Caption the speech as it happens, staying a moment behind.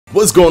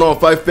What's going on,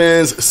 fight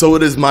fans? So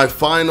it is my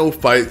final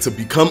fight to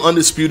become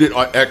undisputed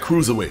at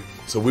cruiserweight.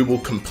 So we will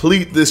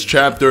complete this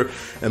chapter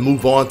and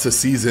move on to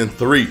season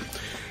 3.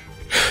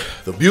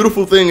 The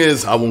beautiful thing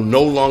is I will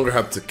no longer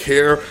have to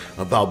care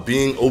about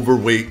being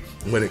overweight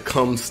when it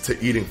comes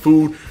to eating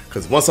food,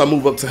 because once I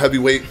move up to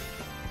heavyweight,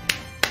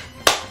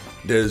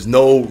 there's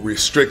no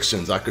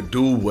restrictions. I could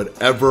do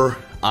whatever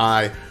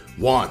I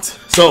want.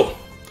 So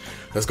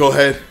let's go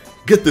ahead,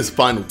 get this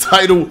final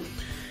title,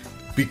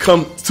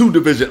 become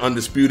 2-division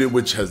undisputed,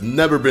 which has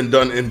never been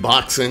done in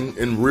boxing,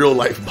 in real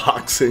life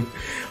boxing.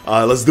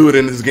 Let's do it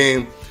in this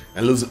game,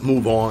 and let's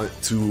move on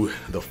to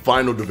the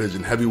final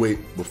division,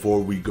 heavyweight, before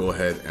we go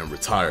ahead and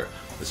retire.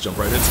 Let's jump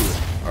right into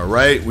it. All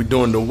right, we're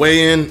doing the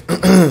weigh-in,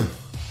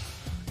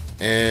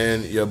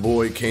 and your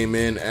boy came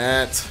in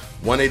at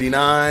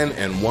 189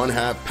 and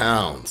 1/2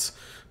 pounds.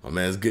 My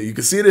man's good. You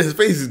can see that his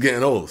face is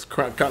getting old. It's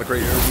kind of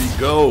crazy. Here we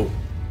go.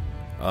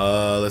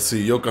 Let's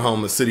see,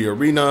 Yokohama City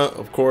Arena.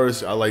 Of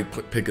course, I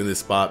like picking this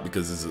spot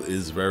because it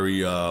is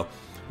very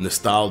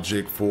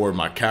nostalgic for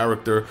my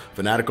character.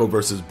 Fanatico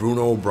versus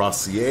Bruno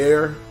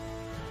Brassier.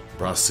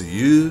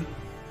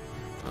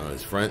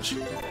 It's French.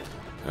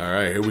 All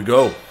right, here we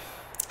go.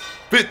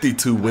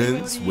 52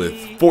 wins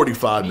with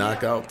 45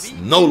 knockouts,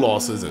 no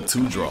losses, and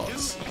 2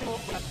 draws.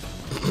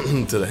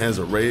 To the hands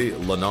of Ray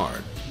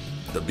Leonard,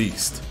 the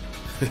Beast.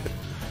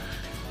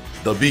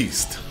 The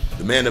Beast,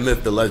 the man, the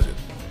myth, the legend.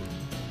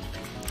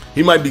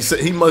 He must be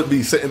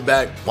sitting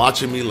back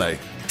watching me like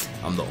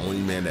I'm the only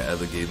man that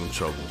ever gave him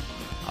trouble.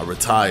 I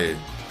retired,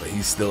 but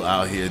he's still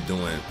out here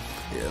doing.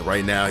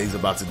 Right now, he's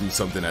about to do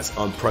something that's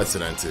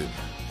unprecedented.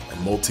 A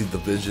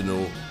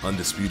multi-divisional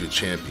undisputed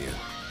champion.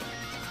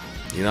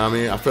 You know what I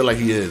mean? I feel like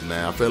he is,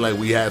 man. I feel like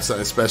we have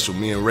something special.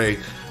 Me and Ray,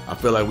 I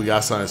feel like we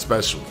got something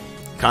special.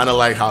 Kind of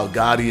like how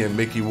Gotti and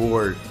Mickey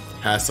Ward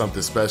had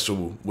something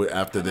special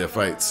after their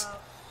fights.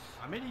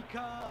 All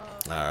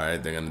right,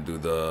 they're gonna do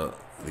the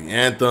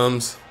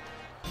anthems.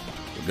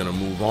 We're gonna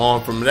move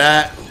on from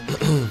that.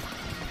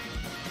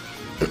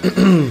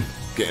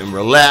 Getting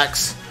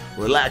relaxed,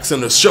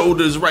 relaxing the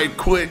shoulders right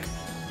quick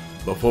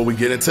before we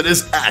get into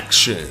this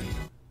action.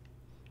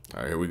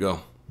 All right, here we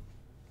go.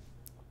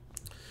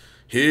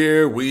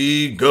 Here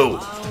we go.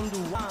 All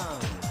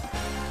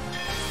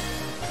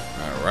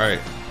right.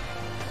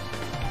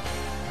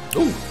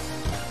 Ooh.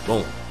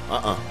 Boom.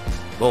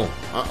 Boom.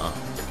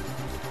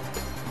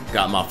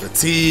 Got my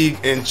fatigue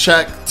in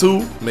check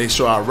too. Make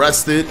sure I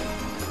rested.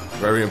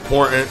 Very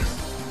important.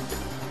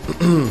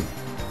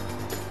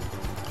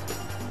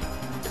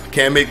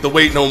 Can't make the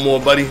weight no more,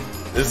 buddy.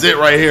 This is it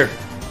right here.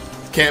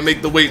 Can't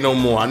make the weight no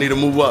more. I need to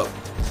move up.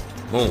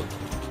 Boom.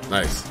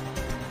 Nice.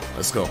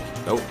 Let's go.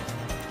 Nope.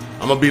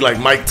 I'm gonna be like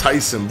Mike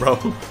Tyson, bro.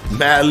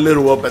 Mad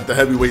little up at the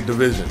heavyweight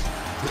division.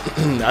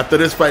 After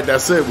this fight,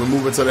 that's it. We're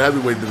moving to the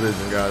heavyweight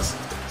division, guys.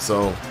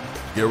 So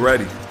get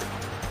ready.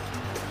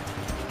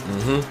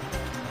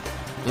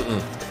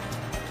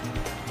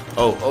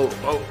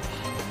 Oh.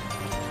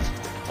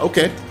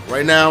 Okay.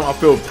 Right now, I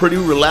feel pretty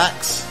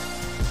relaxed.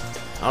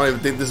 I don't even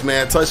think this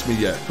man touched me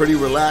yet. Pretty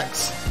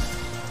relaxed.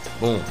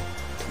 Boom.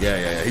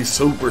 Yeah. He's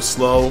super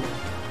slow.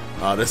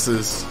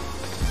 It's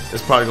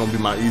probably gonna be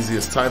my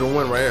easiest title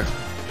win right here.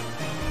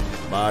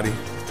 Body.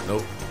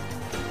 Nope.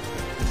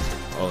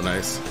 Oh,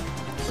 nice.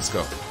 Let's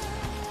go.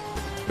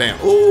 Bam.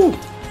 Ooh.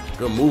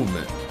 Good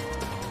movement.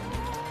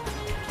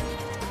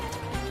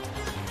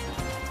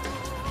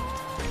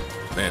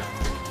 Bam.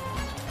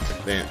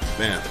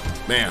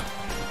 Bam.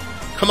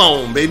 Come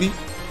on, baby.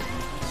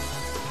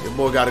 Your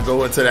boy got to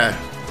go into that.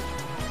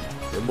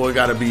 Your boy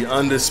got to be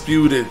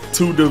undisputed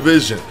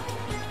 2-division.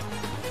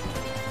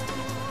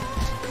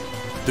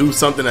 Do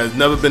something that's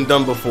never been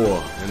done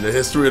before in the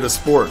history of the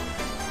sport.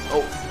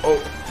 Oh.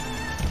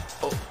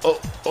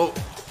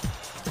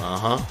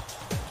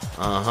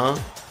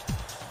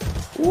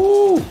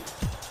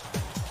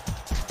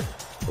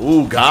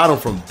 Ooh, got him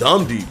from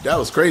dumb deep. That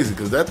was crazy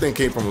because that thing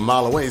came from a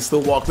mile away. He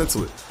still walked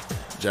into it.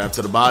 Jab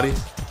to the body.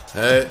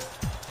 Head.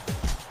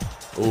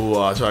 Ooh,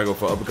 I try to go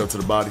for uppercut to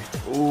the body.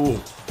 Ooh.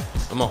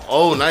 Come on.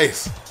 Oh,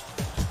 nice.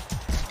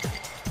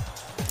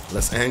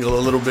 Let's angle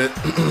a little bit.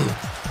 There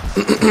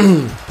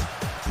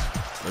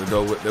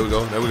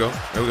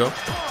we go.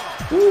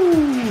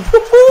 Ooh.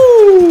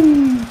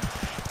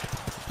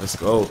 Let's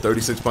go.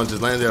 36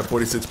 punches landed at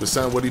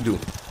 46%. What'd he do?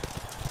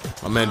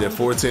 My man did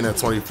 14 at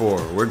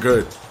 24. We're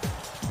good.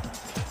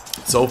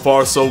 So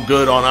far, so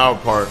good on our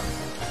part.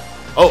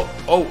 Oh.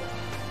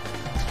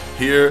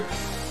 Here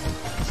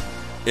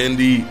in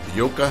the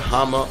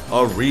Yokohama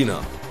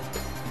Arena.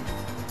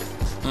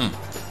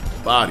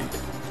 Body.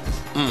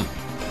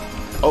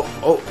 Oh.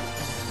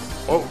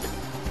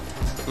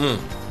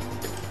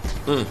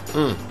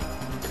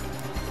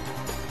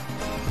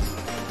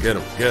 Get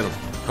him.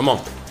 Come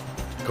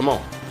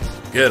on.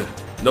 Get him.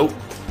 Nope.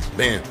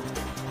 Bam.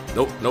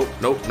 Nope.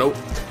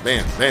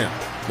 Bam.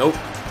 Nope.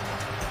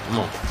 Come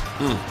on.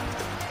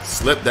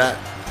 Slip that.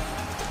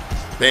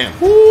 Bam.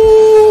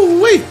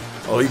 Woo-wee.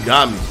 Oh, he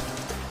got me.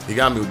 He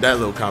got me with that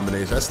little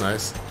combination. That's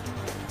nice.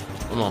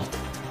 Come on.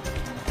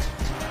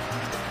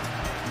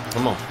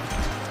 Come on.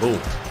 Boom,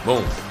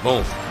 boom,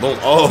 boom, boom.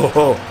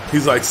 Oh,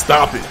 he's like,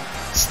 stop it.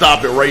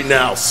 Stop it right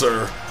now,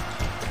 sir.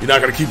 You're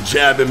not going to keep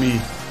jabbing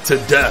me to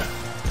death.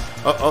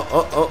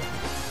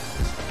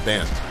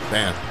 Bam,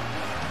 bam.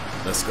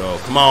 Let's go.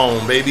 Come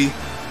on, baby.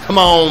 Come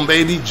on,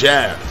 baby.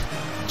 Jab,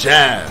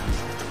 jab,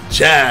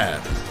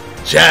 jab,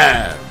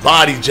 jab.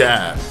 Body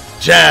jab,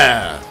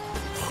 jab,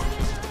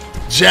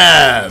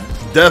 jab.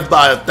 Death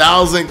by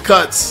 1,000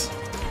 cuts.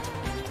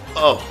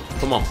 Oh,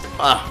 come on.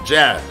 Ah,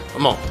 jab.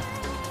 Come on.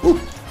 Woo.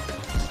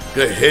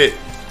 Good hit.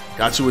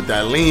 Got you with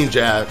that lean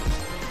jab.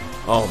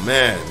 Oh,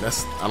 man. I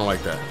don't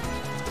like that.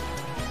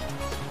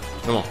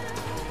 Come on.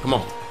 Come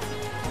on.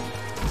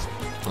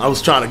 I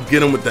was trying to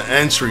get him with the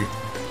entry,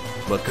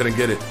 but couldn't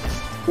get it.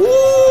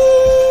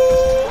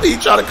 Woo! He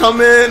tried to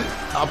come in.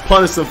 I'll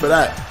punish him for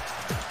that.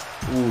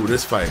 Ooh,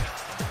 this fight.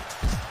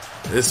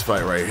 This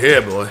fight right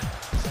here, boy.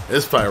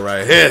 This fight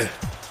right here.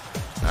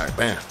 All right,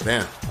 bam,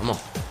 bam. Come on.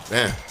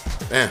 Bam,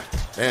 bam,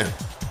 bam.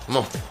 Come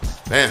on.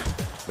 Bam,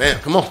 bam.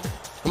 Come on.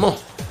 Come on.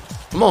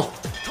 Come on.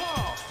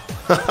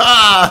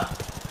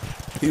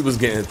 He was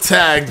getting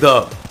tagged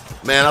up.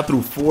 Man, I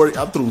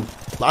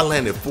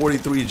landed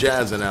 43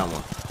 jabs in that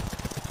one.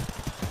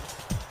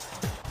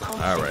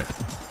 All right.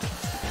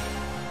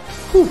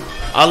 Whew.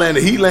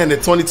 He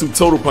landed 22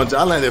 total punches.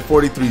 I landed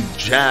 43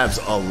 jabs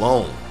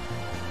alone.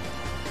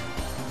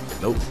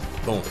 Nope.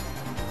 Boom.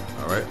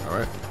 All right. All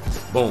right.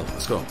 Boom.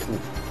 Let's go. Ooh.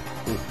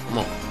 Ooh. Come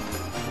on.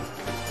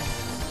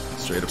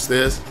 Straight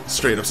upstairs.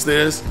 Straight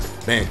upstairs.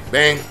 Bang.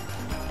 Bang.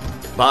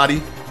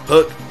 Body.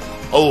 Hook.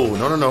 Oh,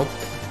 no, no, no.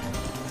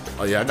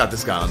 Oh, yeah. I got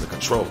this guy under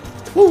control.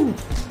 Woo.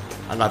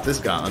 I got this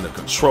guy under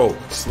control.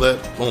 Slip.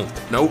 Boom.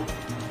 Nope.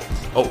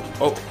 Oh.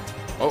 Oh.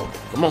 Oh.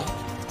 Come on.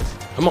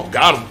 Come on.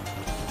 Got him.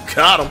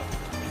 Got him.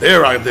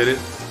 There, I did it.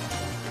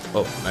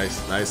 Oh,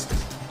 nice. Nice.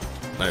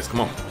 Nice.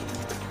 Come on.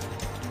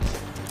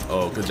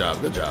 Oh, good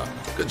job. Good job.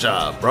 Good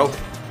job, bro.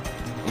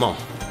 Come on.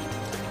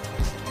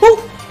 Woo.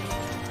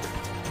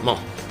 Come on.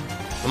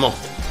 Come on.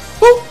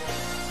 Woo.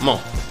 Come on.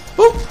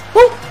 Woo.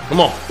 Woo. Come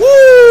on.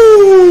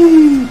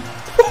 Woo.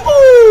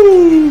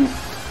 Woo.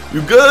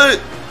 You good?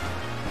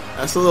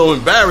 That's a little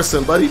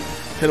embarrassing, buddy.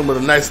 Hit him with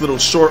a nice little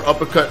short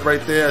uppercut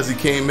right there as he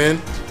came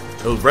in.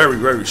 It was very,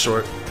 very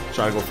short.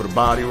 Try to go for the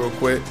body real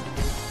quick.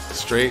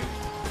 Straight.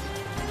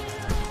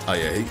 Oh,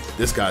 yeah.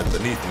 This guy's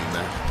beneath me,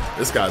 man.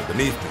 This guy's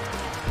beneath me.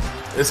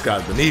 This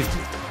guy's beneath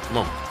me. Come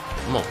on.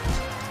 Come on.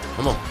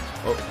 Come on.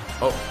 Oh,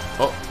 oh,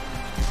 oh.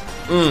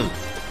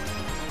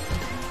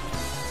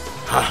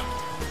 Ha.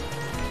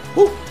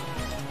 Woo.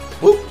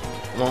 Woo.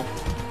 Come on.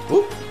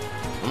 Woo.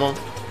 Come on.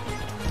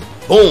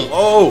 Boom.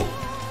 Oh.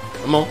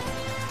 Come on.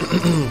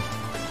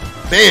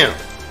 Bam.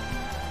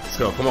 Let's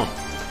go. Come on.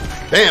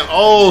 Bam.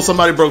 Oh,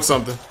 somebody broke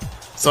something.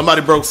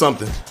 Somebody broke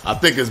something. I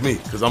think it's me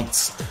because I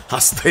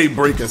stay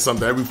breaking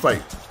something every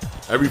fight.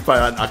 Every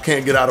fight. I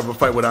can't get out of a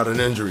fight without an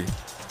injury.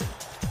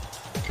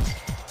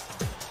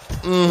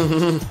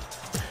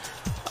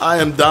 I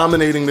am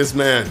dominating this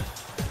man.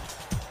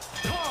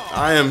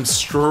 I am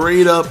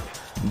straight up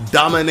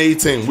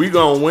dominating. We're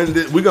going to win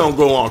this. We're going to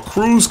go on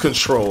cruise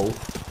control.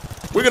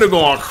 We're going to go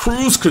on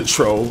cruise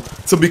control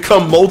to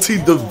become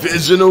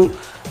multi-divisional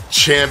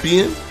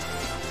champion.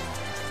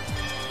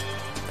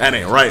 That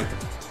ain't right.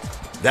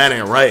 That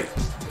ain't right.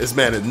 This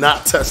man is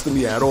not testing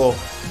me at all.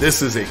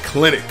 This is a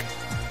clinic.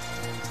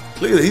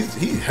 Look at it.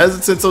 He's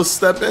hesitant to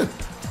step in.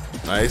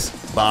 Nice.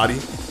 Body.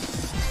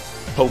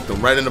 Poked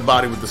him right in the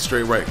body with the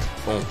straight right.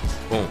 Boom.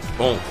 Boom.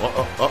 Boom. Boom.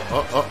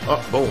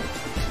 Boom. Boom.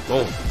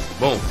 Boom.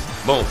 Boom.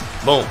 Boom.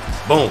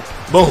 Boom.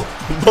 Boom.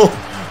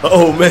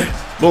 Oh, man.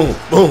 Boom.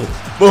 Boom.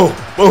 Boom.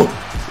 Boom.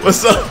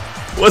 What's up?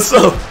 What's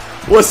up?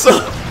 What's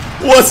up?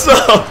 What's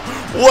up?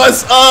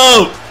 What's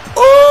up?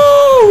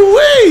 Oh,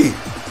 wait.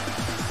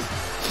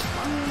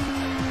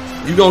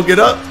 You gonna get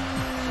up?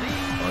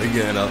 Oh, he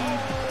getting up.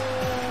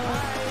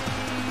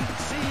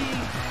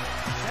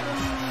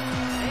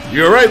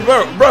 You alright,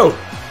 bro?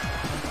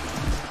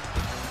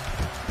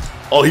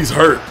 Oh, he's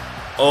hurt.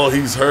 Oh,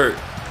 he's hurt.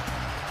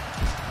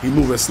 He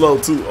moving slow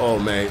too. Oh,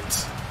 man.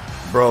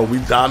 Bro, we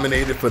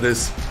dominated for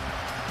this.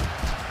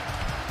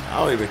 I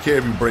don't even care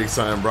if you break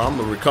something, bro. I'm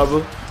gonna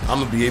recover. I'm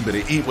gonna be able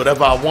to eat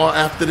whatever I want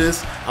after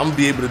this. I'm gonna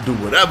be able to do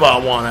whatever I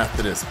want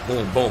after this.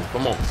 Boom, boom,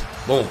 come on.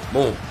 Boom,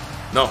 boom.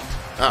 No.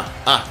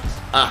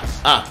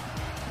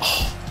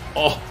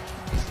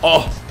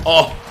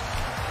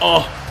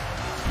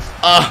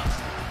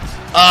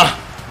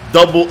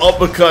 Double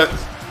uppercut.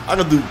 I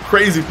can do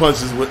crazy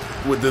punches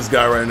with this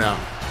guy right now.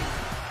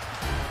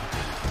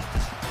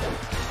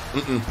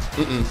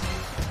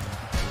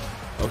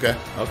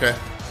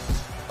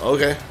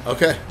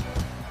 Okay.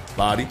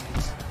 Body.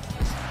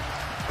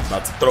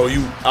 About to throw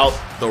you out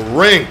the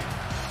ring.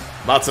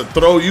 About to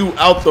throw you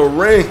out the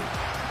ring.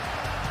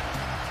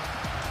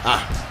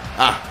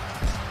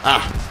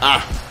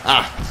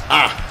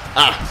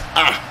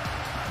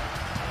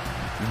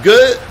 You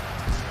good?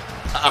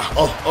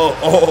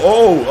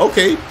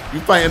 Okay. You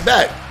fighting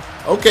back.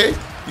 Okay.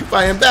 You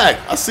fighting back.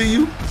 I see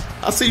you.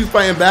 I see you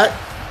fighting back.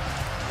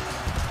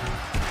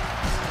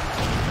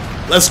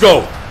 Let's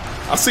go.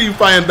 I see you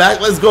fighting back.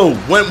 Let's go.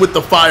 Went with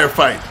the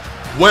firefight.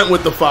 Went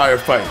with the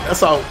firefight.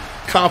 That's how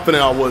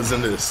confident I was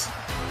in this.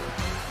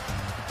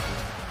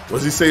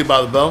 Was he saved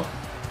by the bell?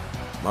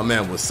 My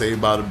man was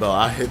saved by the bell.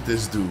 I hit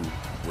this dude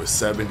with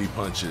 70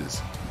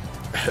 punches.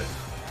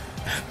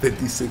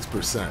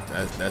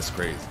 56%. That's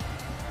crazy.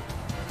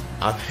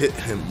 I've hit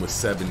him with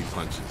 70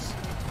 punches.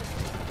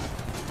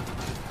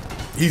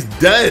 He's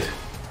dead.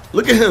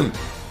 Look at him.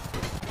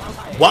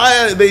 Why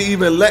are they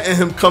even letting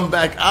him come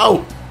back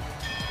out?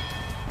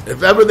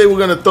 If ever they were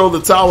going to throw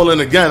the towel in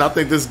again, I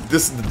think this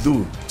is the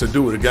dude to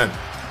do it again.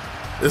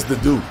 This is the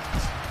dude.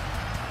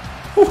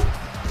 Ooh,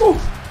 ooh,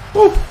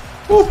 ooh,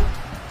 ooh,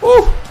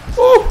 ooh,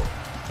 ooh,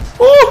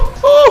 ooh,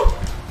 ooh,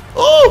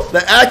 ooh.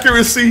 The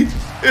accuracy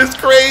is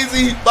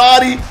crazy.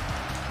 Body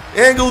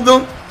angled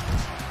him.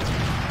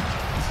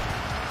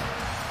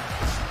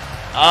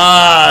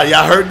 Ah,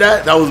 y'all heard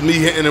that? That was me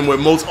hitting him with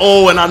most.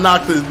 Oh, and I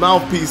knocked his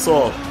mouthpiece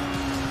off.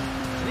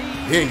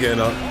 He ain't getting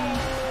up.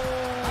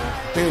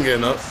 He ain't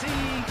getting up.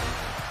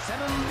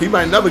 He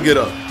might never get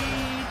up.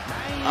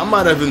 I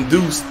might have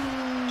induced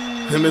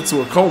him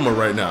into a coma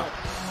right now.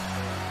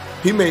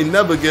 He may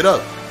never get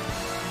up.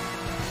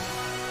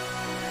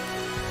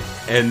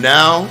 And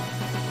now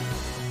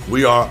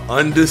we are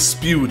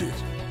undisputed.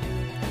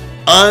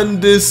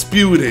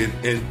 Undisputed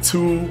in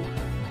 2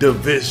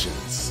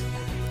 divisions.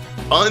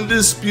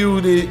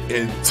 Undisputed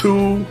in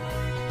 2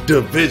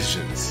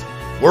 divisions.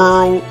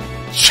 World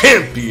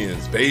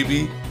champions,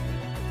 baby.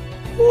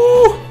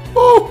 Woo,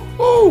 woo,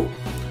 woo.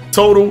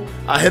 Total,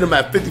 I hit him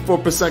at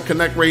 54%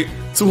 connect rate,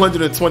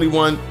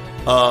 221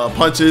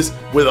 punches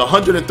with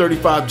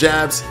 135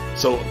 jabs.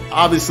 So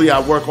obviously I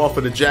work off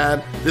of the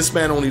jab. This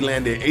man only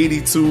landed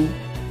 82.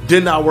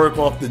 Did not work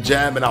off the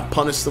jab, and I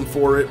punished him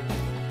for it.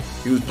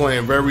 He was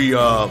playing very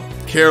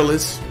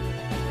careless,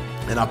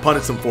 and I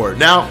punished him for it.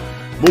 Now,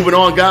 moving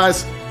on,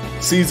 guys.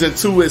 Season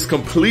 2 is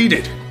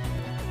completed.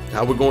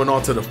 Now we're going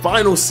on to the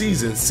final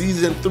season,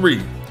 season 3,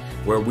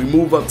 where we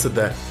move up to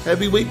the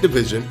heavyweight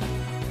division.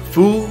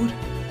 Food,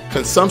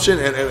 consumption,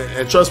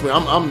 and trust me,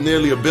 I'm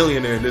nearly a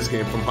billionaire in this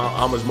game from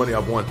how much money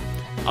I've won.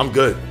 I'm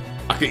good.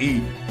 I can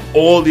eat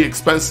all the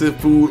expensive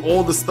food,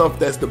 all the stuff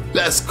that's the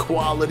best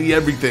quality,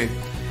 everything,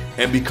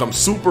 and become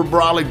super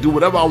brolic, do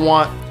whatever I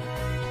want,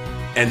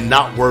 and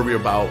not worry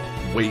about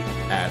weight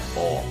at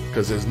all,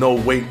 because there's no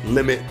weight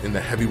limit in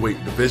the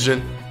heavyweight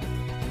division.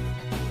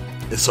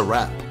 It's a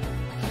wrap.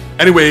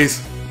 Anyways,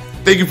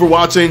 thank you for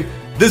watching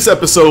this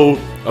episode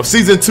of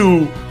season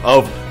 2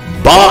 of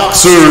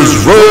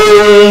Boxers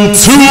Road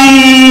to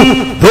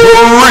the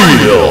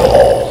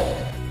Real.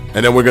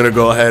 And then we're gonna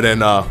go ahead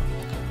and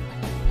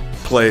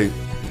play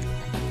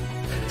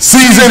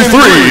season 3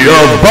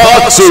 of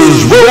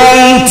Boxers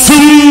Road to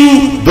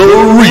the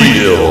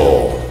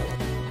Real.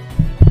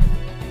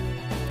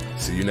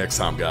 See you next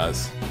time,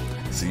 guys.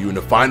 See you in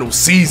the final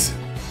season.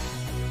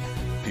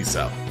 Peace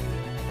out.